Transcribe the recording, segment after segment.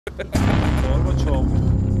با چاقو.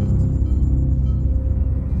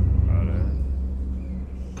 آره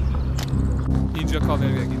اینجا کاور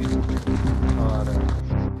بگیریم. آره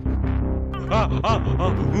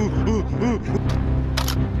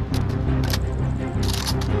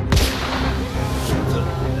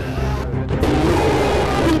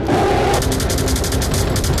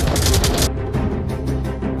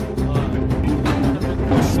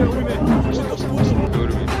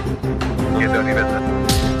یه داری بزن.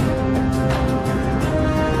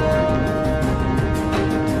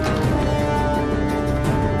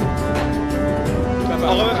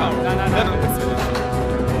 آقا بفهم. نه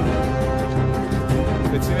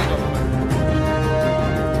به چی نگاه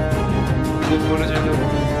برو جلو.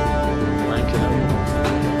 من که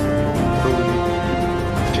تو بودی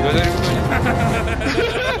چیکار داری میکنی؟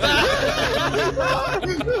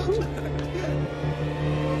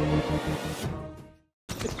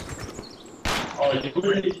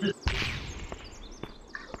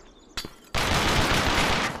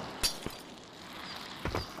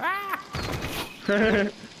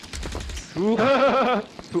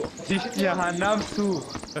 تو آتیش جهنم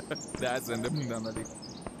سوخت. ده زنده موندم ولی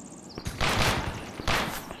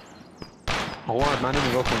آقا منو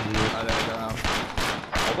نگاه کن دیگه. آره دارم.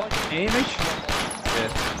 بابا اینش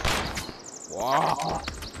واو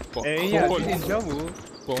با کل اینجا بود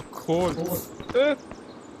با کل.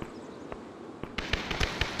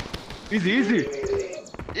 Easy.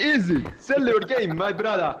 Sell your game, my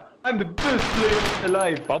brother. I'm the best player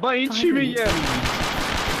alive. بابا این چی میگه؟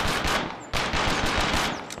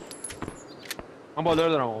 من بالا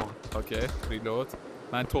رو دارم آقا. اوکی ریلود.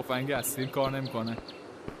 من تفنگ اصلیم کار نمیکنه.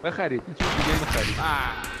 بخرید. یه چیز دیگه بخرید.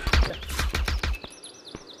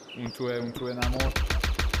 اون توه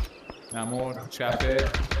نمور چپه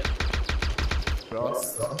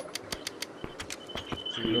راست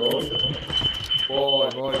ریلود. وای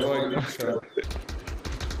نمیشه.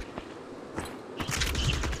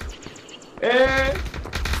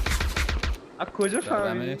 از کجا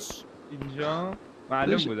فهمیدی؟ اینجا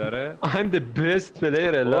معلوم بود داره. I'm the best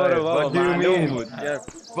player alive. What do you mean?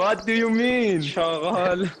 What do you mean?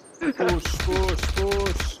 شاغال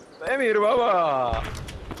پوش امیر بابا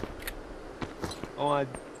اومد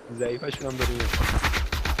ضعیفشون هم داریم.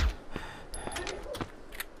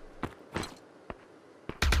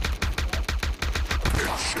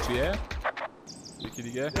 چیه؟ یکی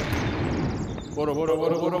دیگه برو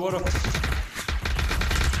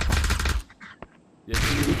یکی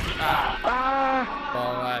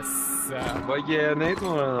با گرنیت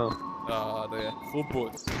مورنم. آره خوب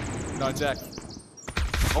بود ناجک.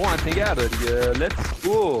 آقا من نگه دار دیگه. Let's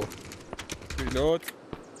go. ریلود.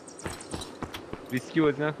 ریسکی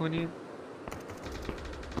بازی نکنین.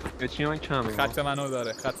 چی من کمه. خط منو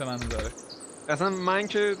داره. اصلا من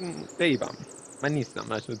که غیبم. من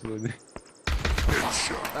نیستم نشد تو بازی.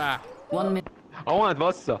 آقا من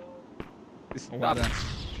واسا اومدن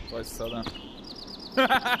وایستادم.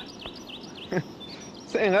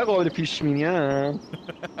 اینقدر قابل پیش بینی ام.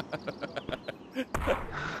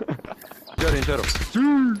 بیار اینجا رو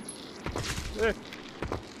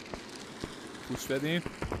پوش بدیم.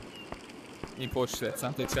 این پشته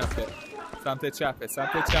سمت چپه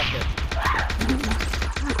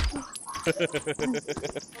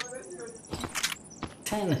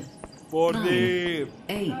بردیم.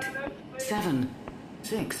 8 7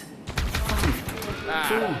 6 5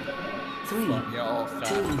 4 3 یا آخر 2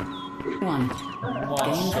 1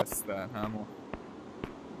 ماش هستن همون.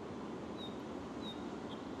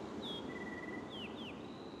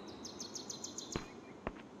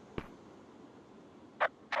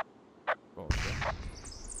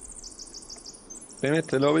 بهم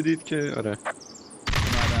اطلاع بدید که آره اومدن.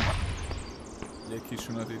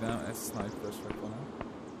 یکیشونو دیدم اسنایپ داشت فکر کنم.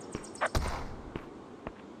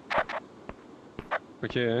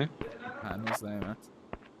 اوکی هنوز نیمت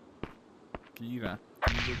گیرن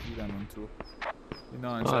اون تو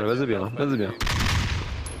اینا. آره بذار بیام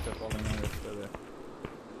اتفاقی نیفتاده.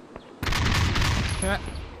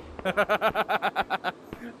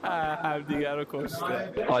 هر دیگر رو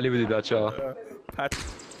کشته. عالی بودید بچه‌ها.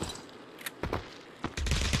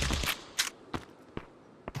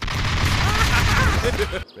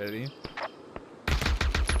 بریم.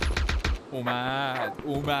 اومد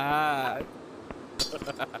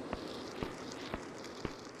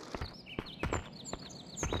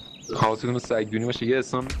حواستون سگدونی باشه. یه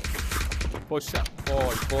اسم پشتم.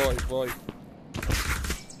 وای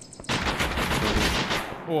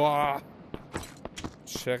واه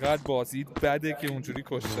چقدر بازی بده که اونجوری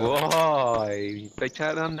کشته. وای فکر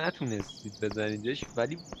کردم نتونستید بزنیدش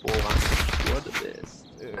ولی واقعا یاد بست.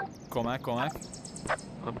 کمک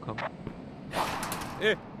هم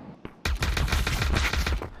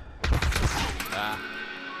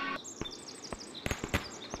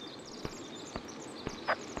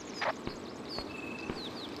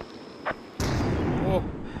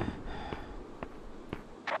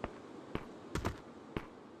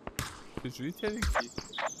چجوری تریکی؟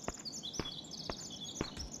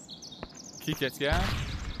 کیکت کرد؟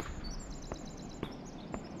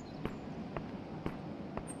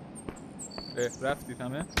 رفتید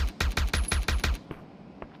همه؟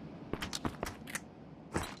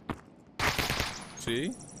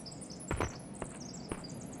 چی؟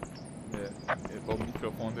 با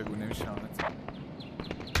میکروفون بگو نمیشانت.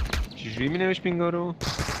 چجوری می نوشت پینگا رو؟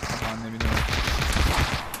 من نمیدونم.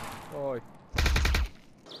 وای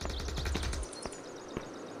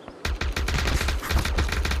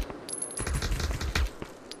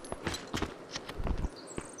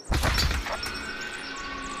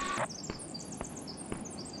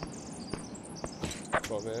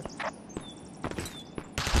باور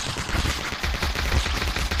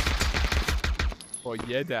با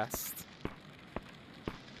یه دست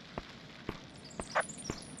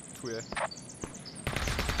توی 1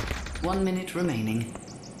 minute remaining.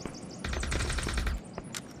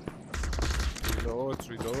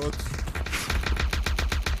 ریلود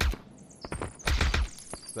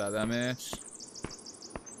زدمش.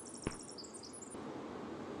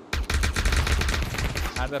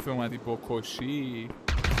 هر دفعه اومدی با کشی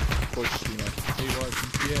کشتیمت. ای وای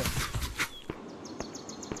کیه؟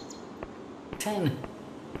 10, 9,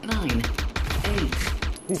 8,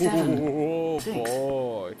 7, 6,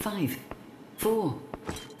 وای 5, 4,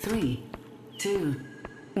 3, 2,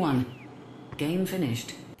 1. Game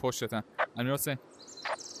finished. پشتتن امیر حسین.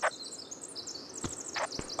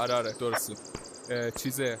 آره درسته.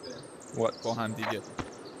 چیزه با هم دیگه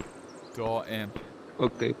دائم.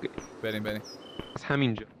 اوکی بریم از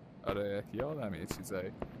همینجا. آره یادم یه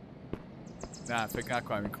چیزایی. نه فکر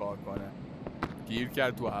نکنم این کار کنه. گیر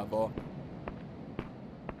کرد تو هوا.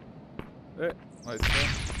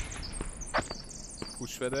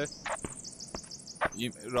 گوش بده.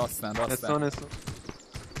 راستن حسان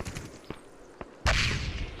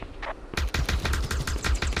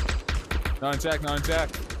نانجک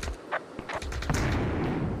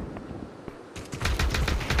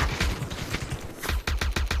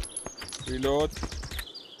ریلود.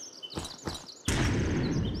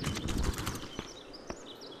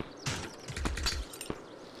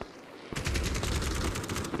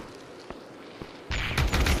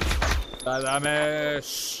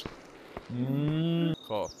 زدمش.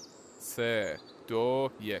 خب 3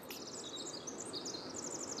 2 1.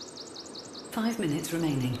 5 minutes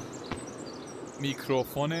remaining.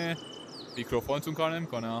 میکروفونتون کار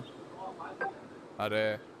نمیکنه؟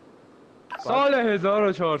 آره سال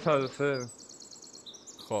 1403.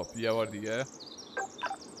 خب یه بار دیگه.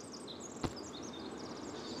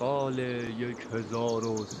 سال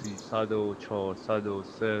 1300 و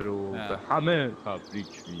 403 رو به همه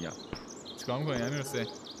تبریک میگم. چیکار میکنی امیر حسین؟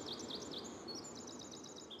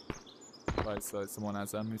 وایسا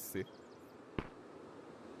منظم نیستی.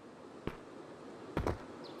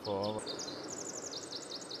 خب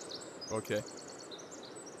اوکی.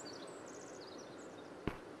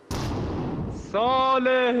 سال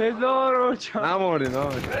 1400 نماردین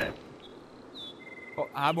خب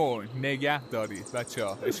همون نگه دارید بچه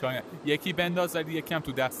ها. یکی بنداز ولی یکم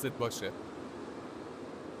تو دستت باشه.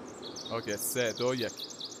 اوکی 3 2 1.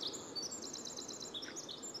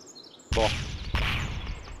 با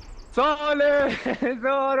سال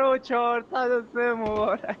 1403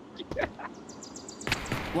 مبارک.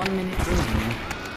 1 minute remaining.